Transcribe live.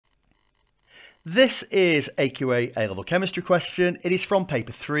This is AQA A-level Chemistry question. It is from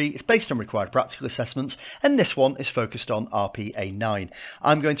paper 3. It's based on required practical assessments, and this one is focused on RPA9.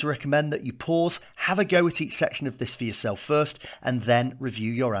 I'm going to recommend that you pause, have a go at each section of this for yourself first, and then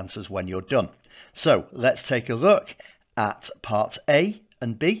review your answers when you're done. So let's take a look at part A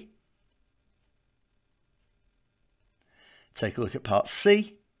and B. Take a look at part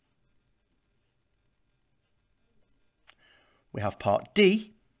C. We have part D.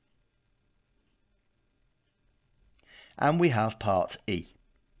 And we have part E.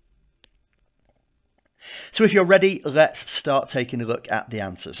 So if you're ready, let's start taking a look at the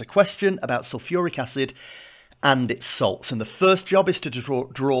answers. A question about sulfuric acid and its salts. And the first job is to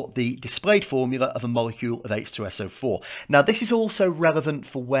draw the displayed formula of a molecule of H2SO4. Now, this is also relevant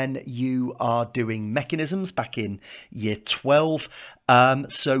for when you are doing mechanisms back in year 12.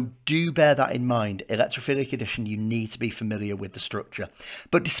 So do bear that in mind. Electrophilic addition, you need to be familiar with the structure.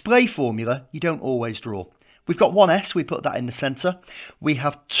 But display formula, you don't always draw. We've got one S, we put that in the centre. We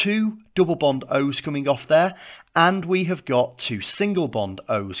have two double bond O's coming off there, and we have got two single bond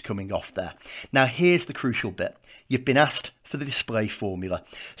O's coming off there. Now here's the crucial bit. You've been asked for the display formula.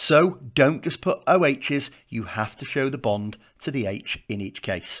 So don't just put OH's, you have to show the bond to the H in each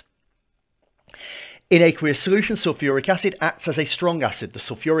case. In aqueous solution, sulfuric acid acts as a strong acid. The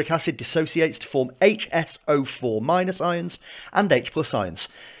sulfuric acid dissociates to form HSO4- ions and H+ ions.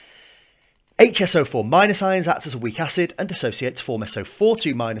 HSO4- ions act as a weak acid and dissociate to form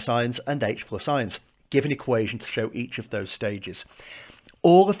SO42- ions and H+ ions. Give an equation to show each of those stages.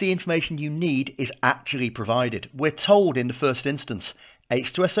 All of the information you need is actually provided. We're told in the first instance,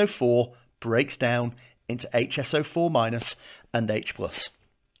 H2SO4 breaks down into HSO4- and H+.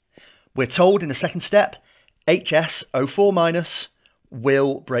 We're told in the second step, HSO4-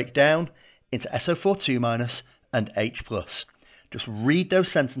 will break down into SO42- and H+. Just read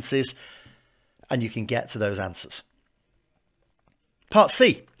those sentences and you can get to those answers. Part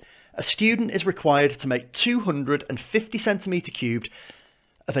C. A student is required to make 250 centimetre cubed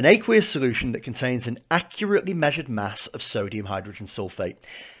of an aqueous solution that contains an accurately measured mass of sodium hydrogen sulfate.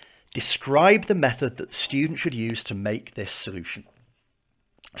 Describe the method that the student should use to make this solution.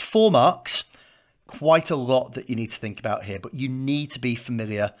 4 marks, quite a lot that you need to think about here, but you need to be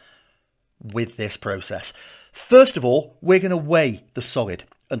familiar with this process. First of all, we're going to weigh the solid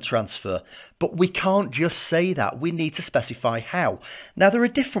and transfer, but we can't just say that. We need to specify how. Now, there are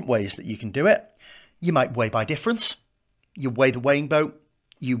different ways that you can do it. You might weigh by difference. You weigh the weighing boat.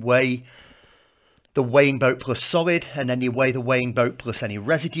 You weigh the weighing boat plus solid, and then you weigh the weighing boat plus any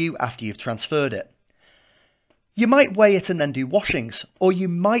residue after you've transferred it. You might weigh it and then do washings, or you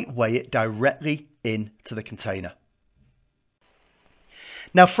might weigh it directly into the container.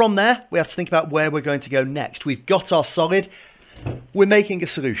 Now from there, we have to think about where we're going to go next. We've got our solid, we're making a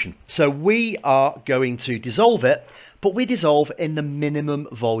solution. So we are going to dissolve it, but we dissolve in the minimum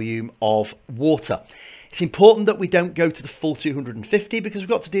volume of water. It's important that we don't go to the full 250 because we've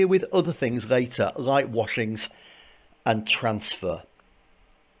got to deal with other things later, like washings and transfer.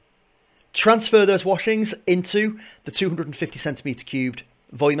 Transfer those washings into the 250 centimetre cubed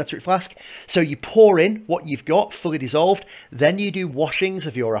volumetric flask. So you pour in what you've got fully dissolved, then you do washings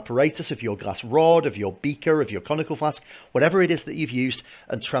of your apparatus, of your glass rod, of your beaker, of your conical flask, whatever it is that you've used,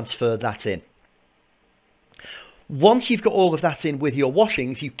 and transfer that in. Once you've got all of that in with your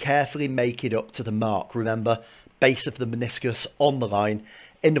washings, you carefully make it up to the mark. Remember, base of the meniscus on the line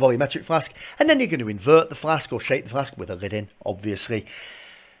in the volumetric flask, and then you're going to invert the flask or shape the flask with a lid in, obviously.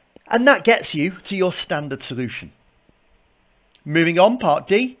 And that gets you to your standard solution. Moving on, part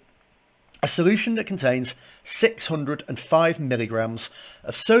D, a solution that contains 605 milligrams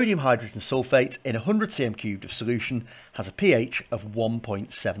of sodium hydrogen sulfate in 100 cm cubed of solution has a pH of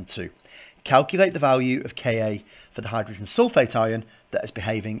 1.72. Calculate the value of Ka for the hydrogen sulfate ion that is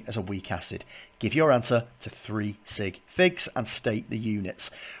behaving as a weak acid. Give your answer to 3 sig figs and state the units.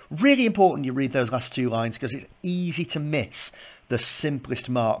 Really important you read those last 2 lines because it's easy to miss the simplest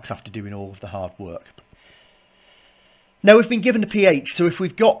marks after doing all of the hard work. Now we've been given a pH, so if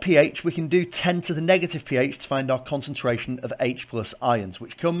we've got pH, we can do 10 to the negative pH to find our concentration of H+ ions,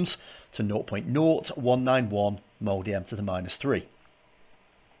 which comes to 0.0191 mole dm to the -3.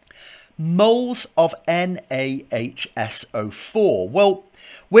 Moles of NaHSO4. Well,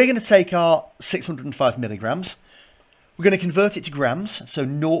 we're going to take our 605 milligrams, we're going to convert it to grams, so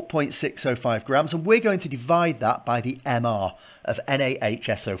 0.605 grams, and we're going to divide that by the MR of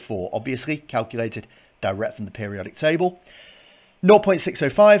NaHSO4, obviously calculated direct from the periodic table.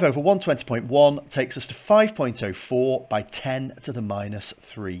 0.605 over 120.1 takes us to 5.04 by 10 to the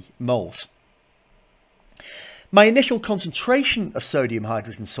 -3 moles. My initial concentration of sodium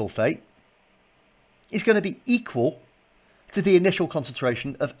hydrogen sulfate is going to be equal to the initial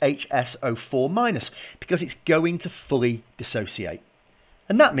concentration of HSO4- because it's going to fully dissociate.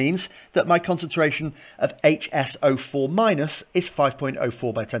 And that means that my concentration of HSO4- is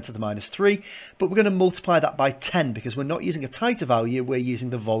 5.04 by 10 to the minus 3, but we're going to multiply that by 10 because we're not using a titer value, we're using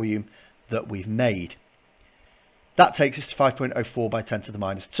the volume that we've made. That takes us to 5.04 by 10 to the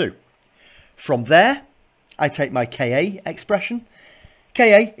minus 2. From there, I take my Ka expression. Ka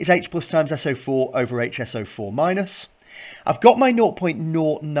is H plus times SO4 over HSO4-. I've got my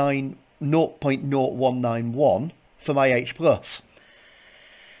 0.0191 for my H plus.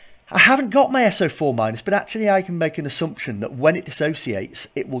 I haven't got my SO4-, but actually I can make an assumption that when it dissociates,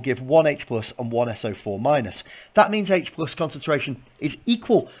 it will give one H plus and one SO4-. That means H plus concentration is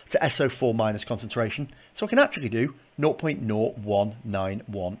equal to SO4- concentration, so I can actually do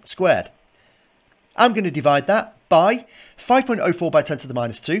 0.0191 squared. I'm going to divide that by 5.04 by 10 to the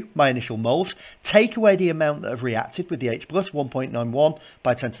minus 2, my initial moles, take away the amount that have reacted with the H plus, 1.91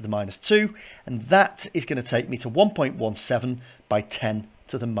 by 10 to the minus 2, and that is going to take me to 1.17 by 10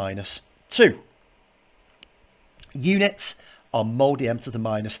 to the minus 2. Units are mole dm to the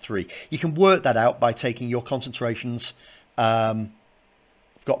minus 3. You can work that out by taking your concentrations. I've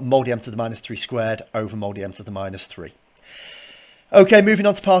got mole dm to the minus 3 squared over mole dm to the minus 3. Okay, moving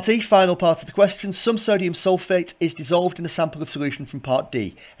on to part E, final part of the question. Some sodium sulfate is dissolved in a sample of solution from part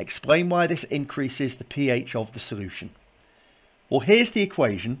D. Explain why this increases the pH of the solution. Well, here's the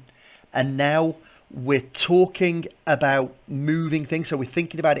equation, and now we're talking about moving things, so we're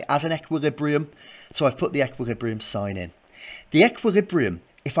thinking about it as an equilibrium. So I've put the equilibrium sign in. The equilibrium,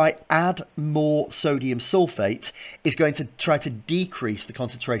 if I add more sodium sulfate, is going to try to decrease the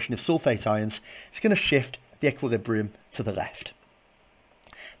concentration of sulfate ions. It's going to shift the equilibrium to the left.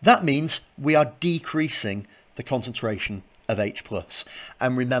 That means we are decreasing the concentration of H plus.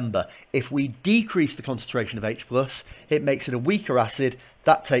 And remember, if we decrease the concentration of H plus, it makes it a weaker acid.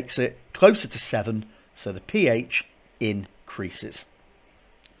 That takes it closer to 7, so the pH increases.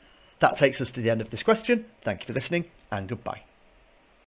 That takes us to the end of this question. Thank you for listening, and goodbye.